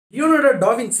Leonardo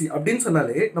da Vinci அப்படின்னு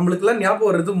சொன்னாலே நம்மளுக்குலாம் ஞாபகம்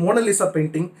வருது மோனலிசா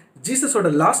பெயிண்டிங். ஜீசஸோட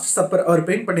லாஸ்ட் சப்பர் அவர்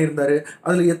பெயிண்ட் பண்ணியிருந்தாரு.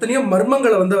 அதில் எத்தனையோ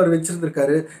மர்மங்களை அவர்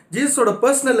வச்சிருந்திருக்காரு. ஜீசஸோட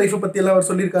பர்சனல் லைஃப்பை பற்றியெல்லாம் அவர்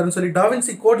சொல்லியிருக்காருன்னு சொல்லி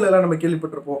டாவின்சி கோட்லலாம் நம்ம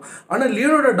கேள்விப்பட்டிருப்போம். ஆனால்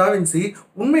லியோனார்டோ டாவின்சி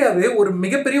உண்மையாகவே ஒரு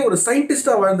மிகப்பெரிய ஒரு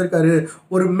சயின்டிஸ்டாக வாழ்ந்திருக்காரு.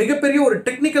 ஒரு மிகப்பெரிய ஒரு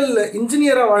டெக்னிக்கல்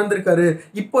இன்ஜினியராக வாழ்ந்திருக்காரு.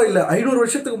 இப்போ இல்லை 500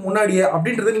 வருஷத்துக்கு முன்னாடியே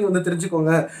அப்படின்றத நீங்கள்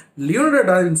தெரிஞ்சுக்கோங்க. லியோனார்டோ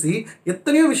டாவின்சி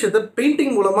எத்தனையோ விஷயத்த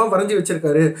பெயிண்டிங் மூலமாக வரைஞ்சி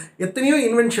வச்சிருக்காரு. எத்தனையோ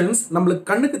இன்வென்ஷன்ஸ், நம்மளுக்கு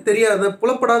கண்ணுக்கு தெரியாத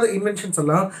புலப்படாத இன்வென்ஷன்ஸ்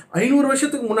எல்லாம் 500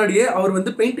 வருஷத்துக்கு முன்னாடியே அவர்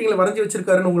பெயிண்டிங்ல வரைஞ்சி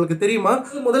வச்சிருக்காருன்னு உங்களுக்கு தெரியுமா?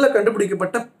 முதல்ல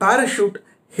கண்டுபிடிக்கப்பட்ட parachute,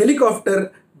 helicopter,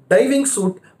 diving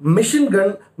suit, machine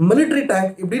gun, military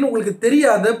tank இப்படின்னு உங்களுக்கு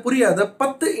தெரியாத புரியாத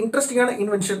 10 இன்ட்ரெஸ்டிங்கான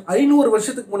இன்வென்ஷன் 500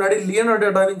 வருஷத்துக்கு முன்னாடி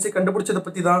லியோனார்டோ டாவின்சி கண்டுபிடிச்சதை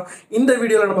பற்றி தான் இந்த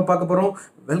வீடியோவில் நம்ம பார்க்க போகிறோம்.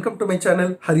 Welcome to my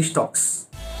channel Harish tax.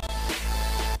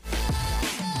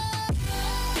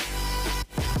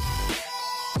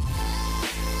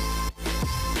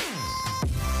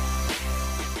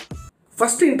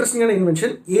 First இன்ட்ரெஸ்டிங்கான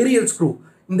இன்வென்ஷன் ஏரியல் ஸ்க்ரூ.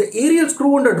 இந்த ஏரியல்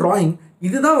ஸ்க்ரூவோட டிராயிங்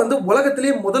இதுதான்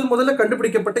உலகத்திலேயே முதல்ல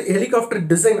கண்டுபிடிக்கப்பட்ட ஹெலிகாப்டர்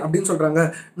டிசைன் அப்படின்னு சொல்றாங்க.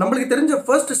 நம்மளுக்கு தெரிஞ்ச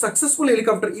ஃபர்ஸ்ட் சக்சஸ்ஃபுல்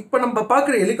ஹெலிகாப்டர் இப்போ நம்ம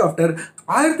பார்க்குற ஹெலிகாப்டர்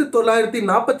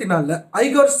 1944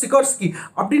 ஐகார் சிகார்ஸ்கி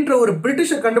அப்படின்ற ஒரு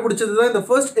பிரிட்டிஷர் கண்டுபிடிச்சது தான் இந்த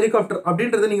ஃபர்ஸ்ட் ஹெலிகாப்டர்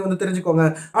அப்படின்றத நீங்க தெரிஞ்சுக்கோங்க.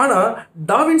 ஆனால்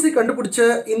டாவின்சி கண்டுபிடிச்ச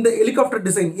இந்த helicopter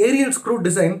design, Ariel screw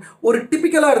design ஒரு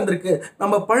டிபிக்கலாக இருந்திருக்கு.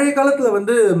 நம்ம பழைய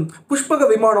காலத்தில்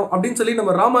புஷ்பக விமானம் அப்படின்னு சொல்லி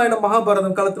நம்ம ராமாயணம்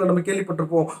மகாபாரதம் காலத்தில் நம்ம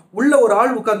கேள்விப்பட்டிருப்போம். உள்ள ஒரு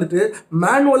ஆள் உட்காந்துட்டு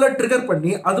மேனுவலாக ட்ரிகர்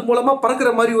பண்ணி அது மூலமா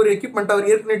பறக்கிற மாதிரி ஒரு எக்யூப்மெண்ட் அவர்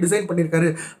ஏற்கனவே டிசைன் பண்ணியிருக்காரு.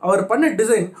 அவர் பண்ண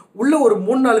டிசைன் உள்ள ஒரு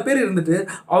 3-4 பேர் இருந்துட்டு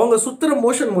அவங்க சுத்துற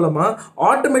மோஷன் மூலமா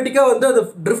ஆட்டோமேட்டிக்கா அது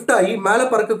ட்ரிஃப்ட் ஆகி மேலே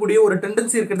பறக்கக்கூடிய ஒரு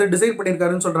டெண்டன்சி இருக்கிறத டிசைன்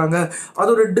பண்ணியிருக்காருன்னு சொல்றாங்க.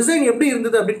 அதோட டிசைன் எப்படி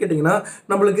இருந்தது அப்படின்னு கேட்டீங்கன்னா,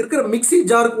 நம்மளுக்கு இருக்கிற மிக்சி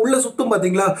ஜாருக்கு உள்ள சுத்தும்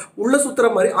பாத்தீங்களா, உள்ள சுத்துற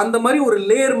மாதிரி அந்த மாதிரி ஒரு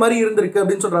லேயர் மாதிரி இருந்திருக்கு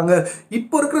அப்படின்னு சொல்றாங்க.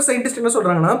 இப்போ இருக்கிற சயின்டிஸ்ட் என்ன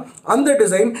சொல்றாங்கன்னா, அந்த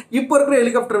டிசைன் இப்போ இருக்கிற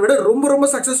ஹெலிகாப்டரை விட ரொம்ப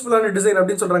சக்சஸ்ஃபுல்லான டிசைன்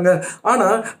அப்படின்னு சொல்றாங்க. ஆனா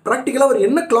பிராக்டிகலா அவர்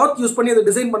என்ன கிளாத் யூஸ் பண்ணி அதை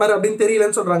டிசைன் பண்ணாரு அப்படின்னு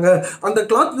தெரியலன்னு சொல்றாங்க. அந்த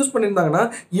கிளாத் யூஸ் பண்ணியிருந்தாங்கன்னா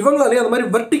இவங்களாலே அந்த மாதிரி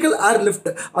வெர்டிகல் ஏர் லிஃப்ட்,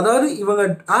 அதாவது இவங்க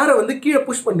ஏரை கீழே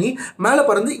புஷ் பண்ணி மேலே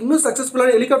பறந்து இன்னும்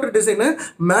சக்சஸ்ஃபுல்லான ஹெலிகாப்டர் டிசைனை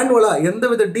மேனுவலா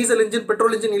எந்தவித டீசல் இன்ஜின்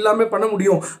பெட்ரோல் இன்ஜின் இல்லாமல் பண்ண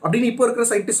முடியும் அப்படின்னு இப்போ இருக்கிற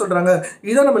சயின்டிஸ்ட் சொல்றாங்க.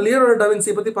 இதான் நம்ம லியோனார்டோ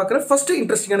டாவின்சி பத்தி பார்க்குற ஃபர்ஸ்ட்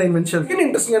இன்ட்ரெஸ்டிங்கான இன்வென்ஷன்.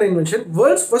 இன்ட்ரெஸ்டிங்கான invention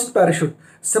world's first parachute.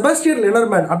 Sebastian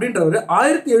லெனர்மேன் அப்படின்றவர்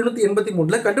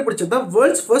 1783 கண்டுபிடிச்சது தான்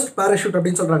வேர்ல்ட்ஸ் ஃபர்ஸ்ட் பாராஷூட்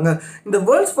அப்படின்னு சொல்றாங்க. இந்த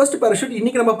வேர்ல்ட்ஸ் ஃபர்ஸ்ட் பாராஷூட்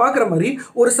இன்னைக்கு நம்ம பார்க்குற மாதிரி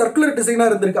ஒரு சர்க்குலர் டிசைனா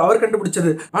இருந்திருக்கு அவர்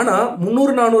கண்டுபிடிச்சது. ஆனா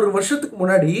 300-400 வருஷத்துக்கு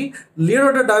முன்னாடி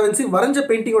லியோனார்டோ டாவின்சி வரைஞ்ச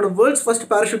பெயிண்டிங்கோட வேர்ல்ட்ஸ் ஃபர்ஸ்ட்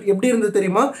பாராஷூட் எப்படி இருந்தது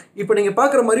தெரியுமா? இப்போ நீங்க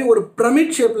பார்க்குற மாதிரி ஒரு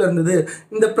பிரமிட் ஷேப்ல இருந்தது.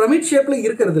 இந்த பிரமிட் ஷேப்ல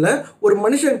இருக்கிறதுல ஒரு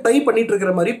மனுஷன் டை பண்ணிட்டு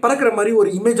இருக்கிற மாதிரி பறக்கிற மாதிரி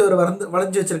ஒரு இமேஜ் அவர்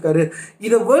வரைஞ்சு வச்சிருக்காரு.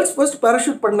 இதை வேர்ல்ட்ஸ் ஃபர்ஸ்ட்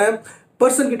பாராஷூட் பண்ண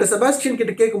பர்சன் கிட்ட, செபாஸ்டியன்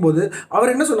கிட்ட கேட்கும்போது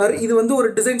அவர் என்ன சொன்னார், இது ஒரு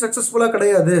டிசைன் சக்சஸ்ஃபுல்லாக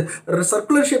கிடையாது,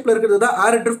 சர்க்குலர் ஷேப்ல இருக்கிறது தான்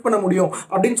ஏர் ட்ரிஃப்ட் பண்ண முடியும்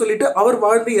அப்படின்னு சொல்லிட்டு அவர்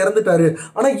வாழ்ந்து இறந்துட்டாரு.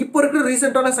 ஆனால் இப்போ இருக்கிற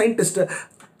ரீசெண்டான சயின்டிஸ்ட்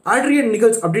ஆட்ரியன்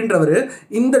நிகல்ஸ் அப்படின்றவர்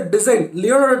இந்த டிசைன்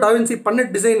லியோனார்டோ டாவின்சி பண்ண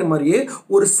டிசைன் மாதிரியே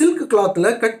ஒரு சில்க்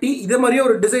கிளாத்ல கட்டி இதே மாதிரியே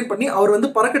ஒரு டிசைன் பண்ணி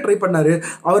அவர் பறக்க ட்ரை பண்ணாரு.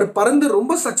 அவர் பறந்து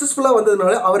ரொம்ப சக்சஸ்ஃபுல்லாக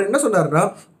வந்ததுனால அவர் என்ன சொன்னார்னா,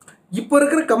 இப்போ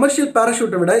இருக்கிற கமர்ஷியல்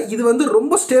பாராஷூட்டை விட இது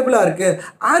ரொம்ப ஸ்டேபிளாக இருக்கு,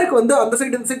 ஏருக்கு அந்த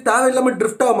சைடு இந்த சைடு தேவையில்லாமல்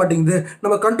ட்ரிஃப்ட் ஆக மாட்டேங்குது,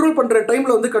 நம்ம கண்ட்ரோல் பண்ணுற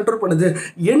டைமில் கண்ட்ரோல் பண்ணுது.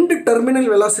 எண்டு டெர்மினல்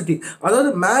வெலாசிட்டி, அதாவது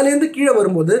மேலேருந்து கீழே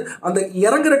வரும்போது அந்த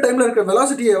இறங்குற டைமில் இருக்கிற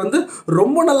வெலாசிட்டியை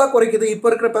ரொம்ப நல்லா குறைக்குது இப்போ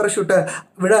இருக்கிற பாராஷூட்டை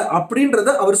விட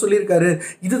அப்படின்றத அவர் சொல்லியிருக்காரு.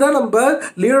 இதுதான் நம்ம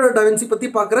லியோனார்டோ டாவின்சி பற்றி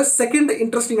பார்க்குற செகண்ட்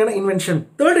இன்ட்ரெஸ்டிங்கான இன்வென்ஷன்.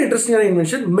 தேர்ட் இன்ட்ரெஸ்டிங்கான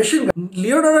invention machine gun.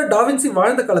 Leonardo da Vinci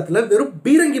வாழ்ந்த காலத்தில் வெறும்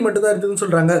பீரங்கி மட்டும் தான் இருந்ததுன்னு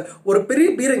சொல்கிறாங்க. ஒரு பெரிய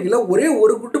பீரங்கியில் ஒரே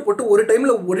ஒரு குட்டு போட்டு ஒரு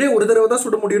டைம்ல ஒரே ஒரு தடவை தான்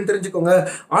சுட முடியும்னு தெரிஞ்சுக்கோங்க.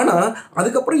 ஆனா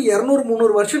அதுக்கப்புறம்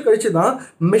 200-300 வருஷம் கழிச்சு தான்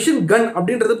மிஷின் கன்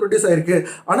அப்படின்றது ப்ரொடியூஸ் ஆயிருக்கு.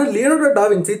 ஆனா லியோனார்டோ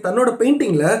டாவின்சி தன்னோட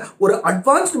பெயிண்டிங்ல ஒரு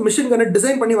அட்வான்ஸ்ட் மிஷின் கன்னை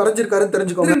டிசைன் பண்ணி வரைஞ்சிருக்காருன்னு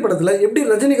தெரிஞ்சுக்கோங்க. படத்துல எப்படி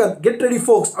ரஜினிகாந்த் கெட் ரெடி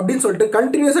ஃபோக்ஸ் அப்படின்னு சொல்லிட்டு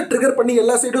கண்டினியூஸா ட்ரிகர் பண்ணி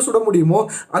எல்லா சைடும் சுட முடியுமோ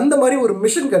அந்த மாதிரி ஒரு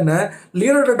மிஷின் கன்னை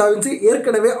லியோனார்டோ டாவின்சி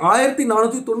ஏற்கனவே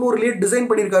 1490 டிசைன்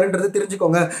பண்ணியிருக்காருன்றது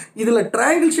தெரிஞ்சுக்கோங்க. இதுல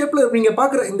ட்ரையாங்கிள் ஷேப்ல நீங்க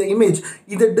பாக்குற இந்த இமேஜ்,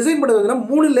 இதை டிசைன் பண்ணுறதுனா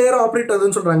 3 லேயர் ஆப்ரேட்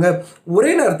ஆகுதுன்னு சொல்றாங்க.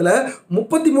 ஒரே நேரத்தில்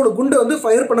 33 குண்டை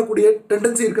ஃபயர் பண்ணக்கூடிய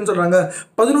டெண்டன்சி இருக்குன்னு சொல்றாங்க.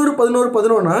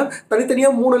 11-11-11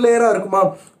 தனித்தனியாக 3 லேயராக இருக்குமா.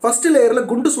 ஃபர்ஸ்ட் லேயரில்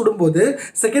குண்டு சுடும்போது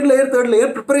second layer third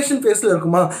layer preparation ஃபேஸில்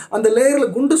இருக்குமா. அந்த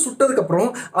லேயரில் குண்டு சுட்டதுக்கப்புறம்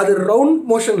அது ரவுண்ட்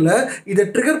மோஷனில் இதை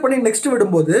ட்ரிகர் பண்ணி நெக்ஸ்ட்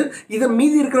விடும்போது இதை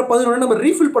மீதி இருக்கிற 11 நம்ம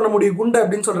ரீஃபில் பண்ண முடியும் குண்டை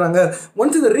அப்படின்னு சொல்கிறாங்க.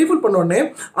 ஒன்ஸ் இதை ரீஃபில் பண்ணோடனே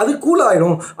அது கூல்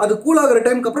ஆயிடும். அது கூல் ஆகிற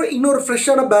டைமுக்கு அப்புறம் இன்னொரு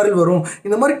ஃப்ரெஷ்ஷான பேரல் வரும்.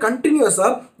 இந்த மாதிரி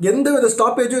கண்டினியூஸாக எந்த வித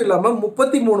ஸ்டாப்பேஜும் இல்லாமல்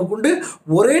 33 குண்டு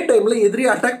ஒரே டைமில் எதிரி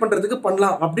அட்டாக் பண்றதுக்கு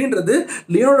பண்ணலாம் அப்படின்றது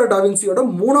லியோனார்டோ டாவின்சியோட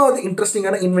மூணாவது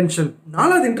இன்ட்ரெஸ்டிங்கான இன்வென்ஷன்.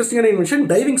 நாலாவது இன்ட்ரெஸ்டிங்கான invention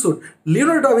diving suit.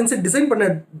 Leonardo da Vinci design பண்ண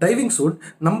டைவிங் சூட்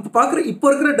நம்ம பார்க்குற இப்போ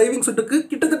இருக்கிற டைவிங் சூட்டுக்கு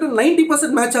கிட்டத்தட்ட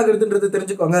 90% மேட்ச் ஆகுதுன்றது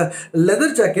தெரிஞ்சுக்கோங்க.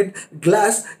 லெதர் ஜாக்கெட்,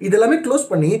 கிளாஸ் இதெல்லாமே க்ளோஸ்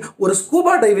பண்ணி ஒரு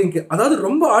ஸ்கூபா டைவிங்க்கு, அதாவது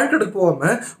ரொம்ப ஆழ்கடல்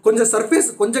போகாம கொஞ்சம் சர்ஃபேஸ்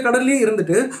கொஞ்சம் கடல்லே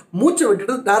இருந்துட்டு மூச்சை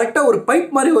விட்டுட்டு டைரக்டா ஒரு பைப்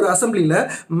மாதிரி ஒரு அசம்பிளியில்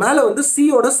மேலே வந்து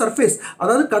சீயோட சர்ஃபேஸ்,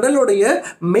 அதாவது கடலோடைய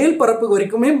மேல் பரப்பு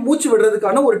வரைக்குமே மூச்சு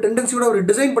விடுறதுக்கான ஒரு டெண்டன்சியோட அவர்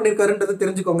டிசைன் பண்ணியிருக்காருன்றது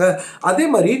தெரிஞ்சுக்கோங்க. அதே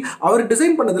மாதிரி அவர்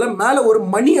டிசைன் பண்ணதுல மேலே ஒரு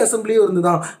மணி அசம்பிளியும்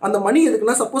இருந்துதான். அந்த மணி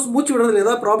எதுக்குன்னா சப்போஸ் மூச்சு விடுறதுல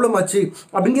ஏதாவது ப்ராப்ளம் ஆச்சு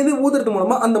அப்படிங்கிறது ஊதுறது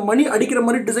மூலமா அந்த மணி அடிக்கிற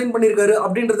மாதிரி டிசைன் பண்ணியிருக்காரு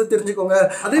அப்படின்றத தெரிஞ்சுக்கோங்க.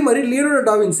 அதே மாதிரி லியோனார்டோ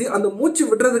டாவின்சி அந்த மூச்சு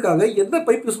விடுறதுக்காக எந்த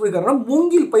பைப் யூஸ் பண்ணியிருக்காருன்னா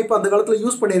மூங்கில் பைப் அந்த காலத்தில்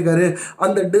யூஸ் பண்ணியிருக்காரு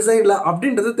அந்த டிசைன்ல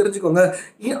அப்படின்றத தெரிஞ்சுக்கோங்க.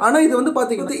 ஆனா இது வந்து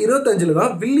பாத்தீங்கன்னா 25ல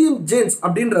தான் வில்லியம் ஜேம்ஸ்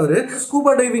அப்படின்றவர்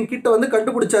ஸ்கூபா டைவிங் கிட்ட வந்து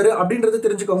கண்டுபிடிச்சாரு அப்படின்றது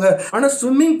தெரிஞ்சுக்கோங்க. ஆனா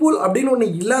ஸ்விம்மிங் பூல் அப்படின்னு ஒன்று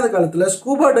இல்லாத காலத்துல,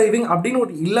 ஸ்கூபா டைவிங் அப்படின்னு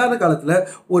ஒன்று இல்லாத காலத்துல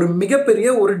ஒரு மிகப்பெரிய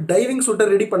ஒரு டைவிங் சூட்டை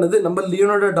ரெடி பண்ணது நம்ம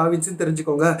லியோனார்டோ டாவின்சின்னு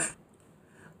தெரிஞ்சுக்கோங்க.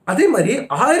 அதே மாதிரி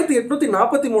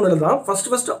 1843 தான்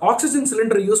ஃபர்ஸ்ட் ஆக்சிஜன்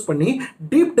சிலிண்டர் யூஸ் பண்ணி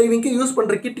டீப் டைவிங்க்கு யூஸ்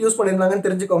பண்ற கிட் யூஸ் பண்ணியிருந்தாங்கன்னு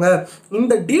தெரிஞ்சுக்கோங்க.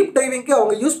 இந்த டீப் டைவிங்க்கு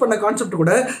அவங்க யூஸ் பண்ண கான்செப்ட்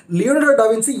கூட லியோனார்டோ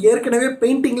டாவின்சி ஏற்கனவே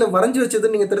பெயிண்டிங்ல வரைஞ்சி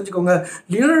வச்சதுன்னு நீங்க தெரிஞ்சுக்கோங்க.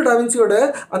 லியோனார்டோ டாவின்சியோட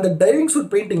அந்த டைவிங் சூட்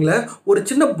பெயிண்டிங்ல ஒரு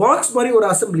சின்ன பாக்ஸ் மாதிரி ஒரு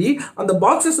அசம்பிளி, அந்த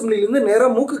பாக்ஸ் அசம்பிளிலேருந்து நேராக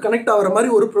மூக்கு கனெக்ட் ஆகிற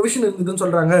மாதிரி ஒரு ப்ரொவிஷன் இருந்ததுன்னு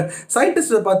சொல்றாங்க.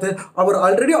 சயின்டிஸ்ட்டை பார்த்து அவர்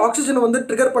ஆல்ரெடி ஆக்சிஜனை வந்து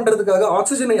ட்ரிகர் பண்றதுக்காக,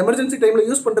 ஆக்சிஜனை எமர்ஜென்சி டைம்ல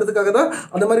யூஸ் பண்றதுக்காக தான்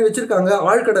அந்த மாதிரி வச்சிருக்காங்க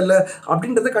ஆழ்கடல்ல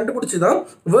அப்படின்றத கண்டுபிடிச்சுதான்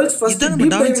world's first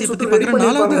deep diving suit ready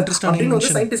பண்ணிருக்காங்க அப்படின்னு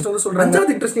வந்து சயின்டிஸ்ட் வந்து சொல்றாங்க.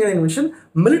 அஞ்சாவது இன்ட்ரெஸ்டிங்கான invention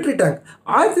military tank.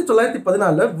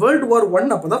 1914 world war 1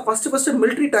 அப்பதான் ஃபர்ஸ்ட்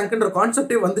மிலிட்டரி டேங்க்ன்ற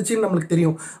கான்செப்டே வந்துச்சுன்னு நம்மளுக்கு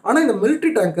தெரியும். ஆனா இந்த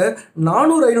மிலிட்டரி டேங்கை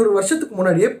 400-500 வருஷத்துக்கு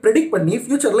முன்னாடியே ப்ரெடிக்ட் பண்ணி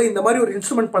ஃபியூச்சர்ல இந்த மாதிரி ஒரு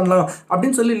இன்ஸ்ட்ருமெண்ட் பண்ணலாம்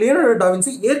அப்படின்னு சொல்லி லியோனார்டோ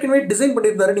டாவின்சி ஏற்கனவே டிசைன்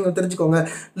பண்ணியிருந்தாரு. நீங்க தெரிஞ்சுக்கோங்க.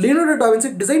 லியோனார்டோ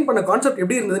டாவின்சி டிசைன் பண்ண கான்செப்ட்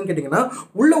எப்படி இருந்ததுன்னு கேட்டீங்கன்னா,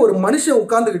 உள்ள ஒரு மனுஷன்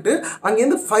உட்கார்ந்துக்கிட்டு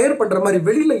அங்கேருந்து ஃபயர் பண்ற மாதிரி,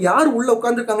 வெளியில யார் உள்ள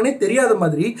உட்கார்ந்துருக்காங்கன்னே தெரியாத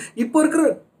மாதிரி இப்போ இருக்கிற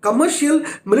கமர்ஷியல்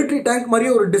மிலிட்டரி டேங்க்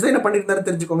மாதிரியே ஒரு டிசைனை பண்ணியிருந்தாரு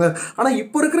தெரிஞ்சுக்கோங்க. ஆனால்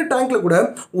இப்போ இருக்கிற டேங்க்ல கூட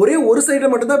ஒரே ஒரு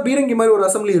சைடில் மட்டும்தான் பீரங்கி மாதிரி ஒரு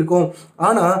அசம்பிளி இருக்கும்.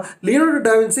 ஆனால் லியோனார்டோ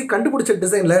டாவின்சி கண்டுபிடிச்ச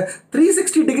டிசைனில்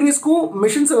 360 டிகிரிஸ்க்கும்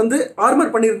மிஷின்ஸை வந்து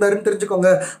ஆர்மர் பண்ணியிருந்தாருன்னு தெரிஞ்சுக்கோங்க.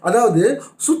 அதாவது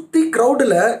சுற்றி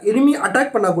க்ரௌடில் எனிமி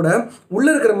அட்டாக் பண்ணால் கூட உள்ளே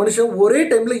இருக்கிற மனுஷன் ஒரே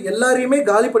டைமில் எல்லாரையுமே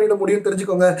காலி பண்ணிட முடியும்னு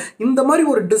தெரிஞ்சுக்கோங்க. இந்த மாதிரி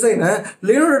ஒரு டிசைனை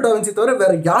லியோனார்டோ டாவின்சி தவிர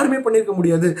வேற யாருமே பண்ணியிருக்க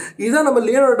முடியாது. இதுதான் நம்ம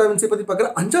லியோனார்டோ டாவின்சி பற்றி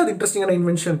பார்க்குற அஞ்சாவது இன்ட்ரெஸ்டிங்கான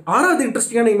இன்வென்ஷன். ஆறாவது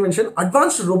இன்ட்ரெஸ்டிங்கான இன்வென்ஷன்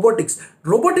அட்வான்ஸ்ட் ரோபோட்டிக்ஸ்.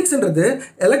 ரோபோட்டிக்ஸ்ன்றது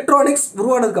எலக்ட்ரானிக்ஸ்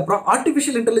உருவானதுக்கு அப்புறம்,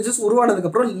 ஆர்டிஃபிஷியல் இன்டெலிஜென்ஸ் உருவானதுக்கு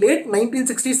அப்புறம் லேட்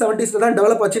 1960s 70s தான்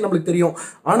டெவலப் ஆச்சு நம்மளுக்கு தெரியும்.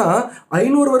 ஆனா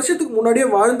 500 வருஷத்துக்கு முன்னாடியே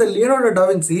வாழ்ந்த லியோனார்டோ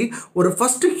டாவின்சி ஒரு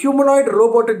ஃபர்ஸ்ட் ஹியூமனாய்ட்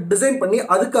ரோபோட்டை டிசைன் பண்ணி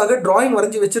அதுக்காக டிராயிங்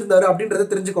வரைஞ்சி வச்சிருந்தாரு அப்படின்றத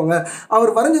தெரிஞ்சுக்கோங்க.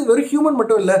 அவர் வரைஞ்சது ஒரு ஹியூமன்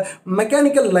மட்டும் இல்ல,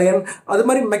 மெக்கானிக்கல் லயன், அது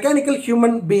மாதிரி மெக்கானிக்கல்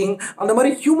ஹியூமன் பீயிங், அந்த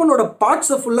மாதிரி ஹியூமனோட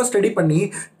பார்ட்ஸை ஃபுல்லா ஸ்டடி பண்ணி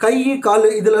கை கால்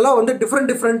இதுலலாம் வந்து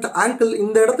டிஃப்ரெண்ட் ஆங்கிள்,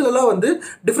 இந்த இடத்துலலாம் வந்து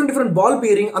டிஃப்ரெண்ட் பால்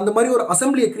பியரிங் அந்த மாதிரி ஒரு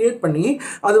அசம்பிளியை கிரியேட் பண்ணி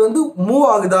அது வந்து மூவ்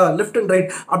ஆகுதா லெஃப்ட் அண்ட்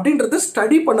ரைட் அப்படின்றத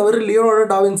ஸ்டடி பண்ணவர் லியோனார்டோ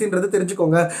டாவின்சின்றது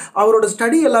தெரிஞ்சுக்கோங்க. அவரோட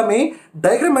ஸ்டடி எல்லாமே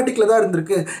டயக்ராமேட்டிக்ல தான்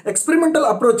இருந்திருக்கு. எக்ஸ்பெரிமெண்டல்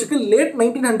அப்ரோச்சுக்கு லேட்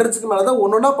 1900s மேலே தான்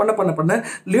ஒன்னொன்னா பண்ண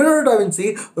லியோனார்டோ டாவின்சி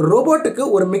ரோபோட்டுக்கு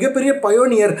ஒரு மிகப்பெரிய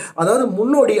பயோனியர், அதாவது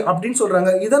முன்னோடி அப்படின்னு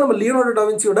சொல்றாங்க. இதான் நம்ம லியோனார்டோ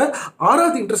டாவின்சியோட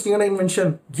ஆறாவது இன்ட்ரெஸ்டிங்கான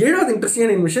இன்வென்ஷன். ஏழாவது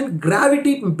இன்ட்ரெஸ்டிங்கான invention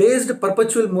gravity based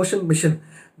perpetual motion machine.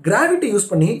 Gravity use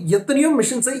பண்ணி எத்தனையோ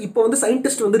மிஷின்ஸை இப்போ வந்து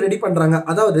சயின்டிஸ்ட் வந்து ரெடி பண்றாங்க.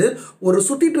 அதாவது ஒரு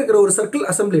சுத்திட்டு இருக்கிற ஒரு சர்க்கிள்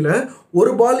அசம்பிளில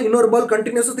ஒரு பால் இன்னொரு பால்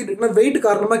கண்டினியூஸ் சுத்திட்டு இருக்குன்னா வெயிட்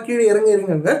காரணமா கீழே இறங்க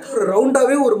ஒரு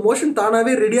ரவுண்டாவே ஒரு மோஷன்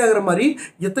தானாவே ரெடி ஆகிற மாதிரி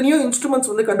எத்தனையோ இன்ஸ்ட்ருமெண்ட்ஸ்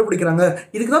வந்து கண்டுபிடிக்கிறாங்க.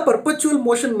 இதுக்கு தான் பர்பச்சுவல்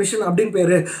மோஷன் மிஷின் அப்படின்னு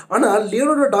பேரு. ஆனால்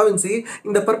லியோனார்டோ டாவின்சி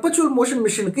இந்த பர்பச்சுவல் மோஷன்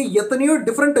மிஷினுக்கு எத்தனையோ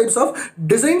டிஃப்ரெண்ட் டைப்ஸ் ஆஃப்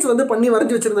டிசைன்ஸ் வந்து பண்ணி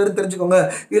வரைஞ்சி வச்சிருந்தாரு தெரிஞ்சுக்கோங்க.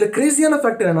 இதுல கிரேசியான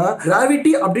ஃபேக்ட் என்னன்னா,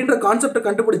 கிராவிட்டி அப்படின்ற கான்செப்டை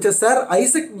கண்டுபிடிச்ச சார்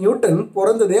ஐசக் நியூட்டன்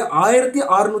பிறந்ததே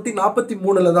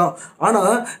 1643 தான். ஆனா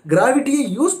கிராவிட்டியை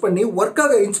யூஸ் பண்ணி ஒர்க்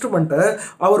ஆக இன்ஸ்ட்ருமெண்ட்டை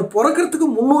அவர் பிறக்கிறதுக்கு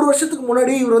 300 வருஷத்துக்கு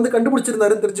முன்னாடி இவர் வந்து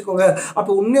கண்டுபிடிச்சிருந்தாருன்னு தெரிஞ்சுக்கோங்க.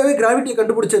 அப்போ உண்மையாவே கிராவிட்டியை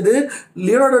கண்டுபிடிச்சது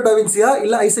லியோனார்டோ டாவின்சியா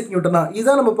இல்ல ஐசக் நியூட்டனா?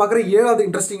 இதுதான் நம்ம பார்க்குற ஏழாவது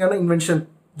இன்ட்ரெஸ்டிங்கான இன்வென்ஷன்.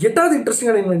 எட்டாவது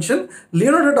இன்ட்ரெஸ்டிங்கான invention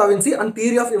Leonardo da Vinci and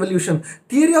theory of evolution.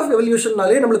 Theory of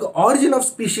எவல்யூஷன்னாலே நம்மளுக்கு ஆரிஜின் ஆஃப்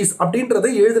ஸ்பீஷீஸ் அப்படின்றத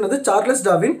எழுதினது சார்லஸ்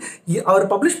டார்வின். அவர்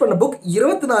பப்ளிஷ் பண்ண புக்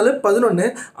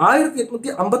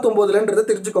 24/11/1859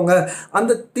 தெரிஞ்சுக்கோங்க.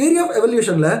 அந்த தியரி ஆஃப்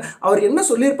எவல்யூஷன்ல அவர் என்ன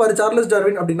சொல்லியிருப்பாரு சார்லஸ்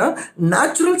டார்வின் அப்படின்னா,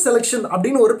 நேச்சுரல் செலக்ஷன்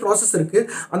அப்படின்னு ஒரு ப்ராசஸ் இருக்கு.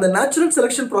 அந்த நேச்சுரல்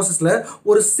செலக்ஷன் ப்ராசஸ்ல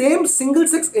ஒரு சேம் சிங்கிள்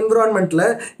செக்ஸ் என்விரான்மெண்ட்ல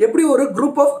எப்படி ஒரு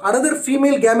group of another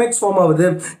female gametes form ஆகுது,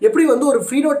 எப்படி வந்து ஒரு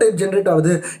ஃபீனோடைப் ஜென்ரேட்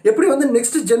ஆகுது, எப்படி வந்து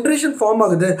நெக்ஸ்ட் ஜென்ரேஷன் ஃபார்ம்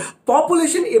ஆகுது,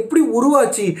 பாப்புலேஷன் எப்படி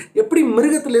உருவாச்சு, எப்படி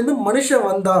மிருகத்திலேருந்து மனுஷன்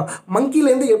வந்தான்,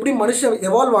 மங்கிலேருந்து எப்படி மனுஷன்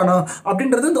எவால்வ் ஆனா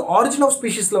அப்படின்றது இந்த ஆரிஜின் ஆஃப்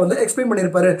ஸ்பீஷிஸில் வந்து எக்ஸ்பிளைன்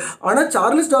பண்ணியிருப்பாரு. ஆனால்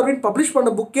சார்லஸ் டார்வின் பப்ளிஷ் பண்ண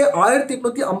புக்கே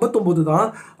 1859 தான்.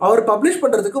 அவர் பப்ளிஷ்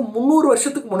பண்ணுறதுக்கு 300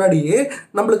 வருஷத்துக்கு முன்னாடியே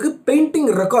நம்மளுக்கு பெயிண்டிங்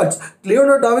ரெக்கார்ட்ஸ்,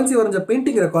 லியோனார்டோ டாவின்சி வரைஞ்ச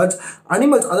பெயிண்டிங் ரெக்கார்ட்ஸ்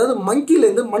அனிமல்ஸ், அதாவது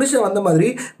மங்கிலேருந்து மனுஷன் வந்த மாதிரி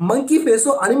மங்கி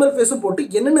ஃபேஸும் அனிமல் ஃபேஸும் போட்டு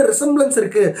என்னென்ன ரிசம்பிளன்ஸ்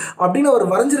இருக்கு அப்படின்னு அவர்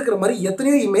வரைஞ்சிருக்கிற மாதிரி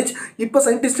எத்தனையோ இமேஜ் இப்போ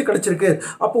சயின்டிஸ்ட் கிடைச்சிருக்கு.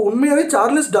 அப்போ உண்மையாகவே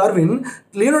சார்லஸ் டார்வின்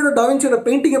லியோனார்டோ டாவின்சியோட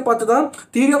பெயிண்டிங்கை பார்த்து தான்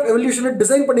தியரி ஆஃப் எவல்யூஷனை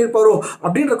டிசைன் பண்ணியிருப்பாரோ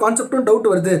அப்படின்ற கான்செப்டும் டவுட்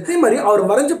வருது. அதே மாதிரி அவர்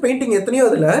வரைஞ்ச பெயிண்டிங் எத்தனையோ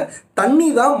அதில் தண்ணி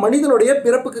தான் மனிதனுடைய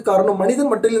பிறப்புக்கு காரணம், மனிதன்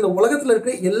மட்டும் இல்லை இந்த உலகத்தில்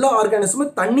இருக்கிற எல்லா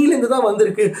ஆர்கானிசமும் தண்ணியிலேருந்து தான்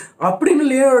வந்திருக்கு அப்படின்னு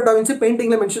லியோனார்டோ டாவின்சி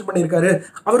பெயிண்டிங்ல மென்ஷன் பண்ணியிருக்காரு.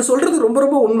 அவர் சொல்றது ரொம்ப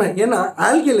ரொம்ப உண்மை. ஏன்னா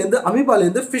ஆல்கேலேருந்து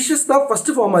அமீபாலேருந்து ஃபிஷஸ் தான்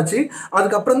ஃபர்ஸ்ட் ஃபார்ம் ஆச்சு,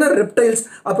 அதுக்கப்புறம் தான் ரெப்டைல்ஸ்,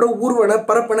 அப்புறம் ஊர்வன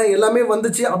பரப்பன எல்லாமே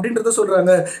வந்துச்சு அப்படின்றத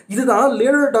சொல்றாங்க. இதுதான்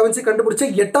லியோனார்டோ டாவின்சி கண்டுபிடிச்ச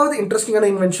 8வது இன்ட்ரெஸ்டிங்கான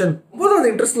இன்வென்ஷன். 9வது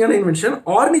இன்ட்ரெஸ்டிங்கான இன்வென்ஷன்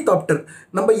ஆர்னிதாப்டர்.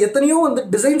 நம்ம எத்தனையோ வந்து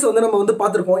டிசைன்ஸ் வந்து நம்ம வந்து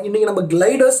பார்த்துருக்கோம். இன்னைக்கு நம்ம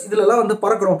கிளைடர்ஸ் இதுலலாம் வந்து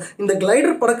பறக்கிறோம். இந்த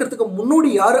கிளைடர் பறக்கிறதுக்கு முன்னோடி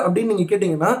யார் அப்படின்னு நீங்க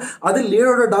கேட்டீங்கன்னா அது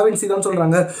லியோனார்டோ டாவின்சி தான்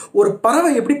சொல்றாங்க. ஒரு பறவை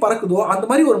எப்படி பறக்குதோ அந்த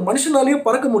மாதிரி ஒரு மனுஷனாலேயும்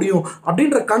பறக்க முடியும்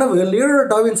அப்படின்ற கனவு லியோனார்டோ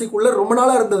டாவின்சிக்குள்ள ரொம்ப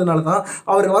நாளா இருந்ததுனால தான்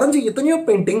அவர் வரைஞ்ச எத்தனையோ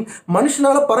பெயிண்டிங்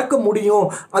மனுஷனால பறக்க முடியும்,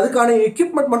 அதுக்கான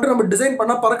எக்யூப்மெண்ட் மட்டும் நம்ம டிசைன்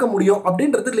பண்ணா பறக்க முடியும்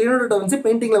அப்படின்றது லியோனார்டோ டாவின்சி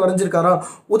பெயிண்டிங்ல வரைஞ்சிருக்காரா.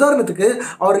 உதாரணத்துக்கு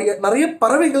அவர் நிறைய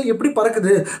பறவைகள் எப்படி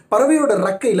பறக்குது, பறவையோட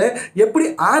ரெக்கையில எப்படி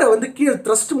ஏரை வந்து கீழே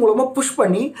த்ரஸ்ட் மூலமா புஷ்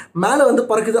பண்ணி மேலே வந்து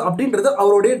பறக்குது அப்படின்றது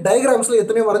அவருடைய டயக்ராம்ஸ்ல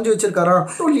எத்தனையோ வரைஞ்சி வச்சிருக்காரா.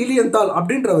 லீலியன்தால்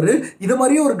அப்படின்றவர் இது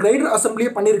மாதிரியே ஒரு கிரைடர்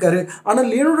அசம்பிளியே பண்ணியிருக்காரு. ஆனால்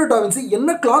லியோனார்டோ டாவின்சி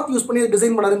என்ன கிளாத் யூஸ் பண்ணி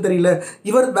டிசைன் பண்ணாருன்னு தெரியல.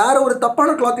 இவர் வேற ஒரு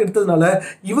தப்பான கிளாத் எடுத்ததுனால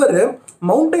இவர்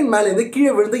மவுண்டைன் மேலே இருந்து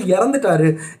கீழே விழுந்து இறந்துட்டாரு.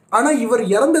 ஆனால் இவர்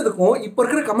இறந்ததுக்கும் இப்போ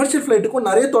இருக்கிற கமர்ஷியல் ஃப்ளைட்டுக்கும்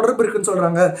நிறைய தொடர்பு இருக்குன்னு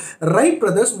சொல்கிறாங்க. ரைட்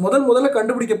பிரதர்ஸ் முதல்ல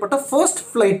கண்டுபிடிக்கப்பட்ட ஃபர்ஸ்ட்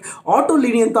ஃப்ளைட் ஆட்டோ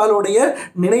லீனியன்தாலோடைய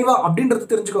நினைவா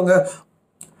அப்படின்றது தெரிஞ்சுக்கோங்க.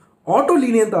 ஆட்டோ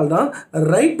லீனியன்தால் தான்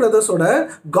ரைட் பிரதர்ஸோட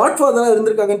காட்ஃபாதராக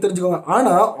இருந்திருக்காங்கன்னு தெரிஞ்சுக்கோங்க.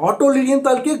 ஆனால் ஆட்டோ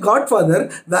லீனியன்தால்கே காட்ஃபாதர்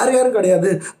வேற யாரும் கிடையாது,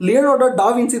 லியோனார்டோ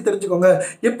டாவின்சி தெரிஞ்சுக்கோங்க.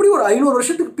 எப்படி ஒரு 500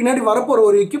 வருஷத்துக்கு பின்னாடி வரப்போகிற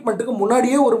ஒரு எக்யூப்மெண்ட்டுக்கு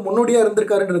முன்னாடியே ஒரு முன்னோடியாக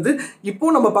இருந்திருக்காருன்றது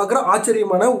இப்போ நம்ம பார்க்குற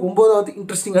ஆச்சரியமான 9வது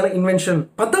இன்ட்ரெஸ்டிங்கான இன்வென்ஷன்.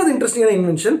 10வது இன்ட்ரெஸ்டிங்கான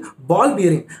இன்வென்ஷன் பால்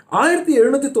பியரிங்.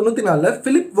 1794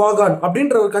 பிலிப் வாகான்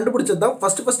அப்படின்றவர் கண்டுபிடிச்சது தான்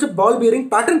ஃபர்ஸ்ட் பால் பியரிங்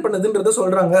பேட்டர்ன் பண்ணதுன்றதை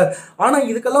சொல்கிறாங்க. ஆனால்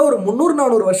இதுக்கெல்லாம் ஒரு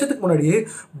 300-400 வருஷத்துக்கு முன்னாடியே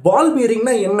பால்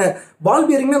பியரிங்னா என்ன, பால்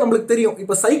பியரிங்னா நம்மளுக்கு தெரியும்.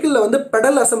 இப்போ சைக்கிளில் வந்து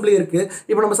பெடல் அசம்பிளி இருக்குது.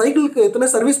 இப்போ நம்ம சைக்கிளுக்கு எத்தனை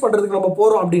சர்வீஸ் பண்ணுறதுக்கு நம்ம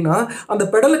போகிறோம் அப்படின்னா அந்த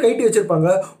பெடலை கைட்டி வச்சுருப்பாங்க,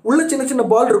 உள்ள சின்ன சின்ன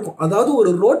பால் இருக்கும். அதாவது ஒரு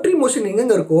ரோட்டரி மோஷன்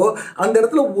எங்கெங்கே இருக்கோ அந்த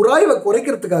இடத்துல உராய்வை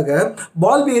குறைக்கிறதுக்காக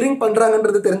பால் பியரிங்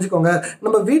பண்ணுறாங்கன்றது தெரிஞ்சுக்கோங்க.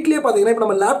 நம்ம வீட்லேயே பார்த்தீங்கன்னா இப்போ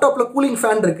நம்ம லேப்டாப்பில் கூலிங்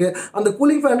ஃபேன் இருக்குது, அந்த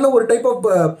கூலிங் ஃபேனில் ஒரு டைப் ஆஃப்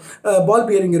பால்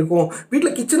பியரிங் இருக்கும்.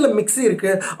 வீட்டில் கிச்சனில் மிக்ஸி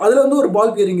இருக்குது, அதில் வந்து ஒரு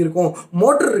பால் பியரிங் இருக்கும்.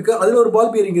 மோட்டர் இருக்குது, அதில் ஒரு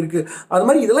பால் பியரிங் இருக்குது. அது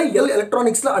மாதிரி இதெல்லாம்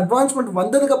எலக்ட்ரானிக்ஸில் அட்வான்ஸ்மெண்ட்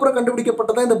வந்ததுக்கப்புறம்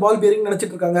கண்டுபிடிக்கப்பட்டதான் இந்த பால் பியரிங்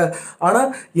நினைச்சிட்டு இருக்காங்க. ஆனால்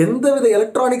எந்தவித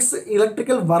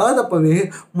எலக்ட்ரிக்கல் வராதப்பவே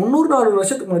 300-400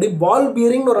 வருஷத்துக்கு முன்னாடி பால்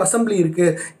பியரிங் ஒரு அசம்பிளி இருக்கு,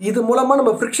 இது மூலமா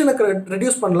நம்ம ஃப்ரிக்ஷனை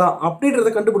ரெடியூஸ் பண்ணலாம்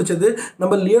அப்படின்றத கண்டுபிடிச்சது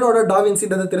நம்ம லியோனார்டோ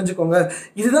டாவின்சின்றதை தெரிஞ்சுக்கோங்க.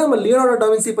 இதுதான் நம்ம லியோனார்டோ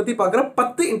டாவின்சி பத்தி பார்க்குற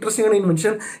 10 இன்ட்ரெஸ்டிங்கான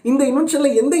இன்வென்ஷன். இந்த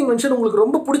இன்வென்ஷன்ல எந்த இன்வென்ஷன் உங்களுக்கு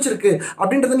ரொம்ப பிடிச்சிருக்கு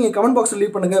அப்படின்றத நீங்க கமெண்ட் பாக்ஸ்ல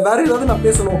லீவ் பண்ணுங்க. வேற ஏதாவது நான்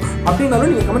பேசணும்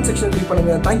அப்படின்னாலும் நீங்க கமெண்ட் செக்ஷன்ல லீவ்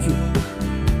பண்ணுங்க. தேங்க்யூ.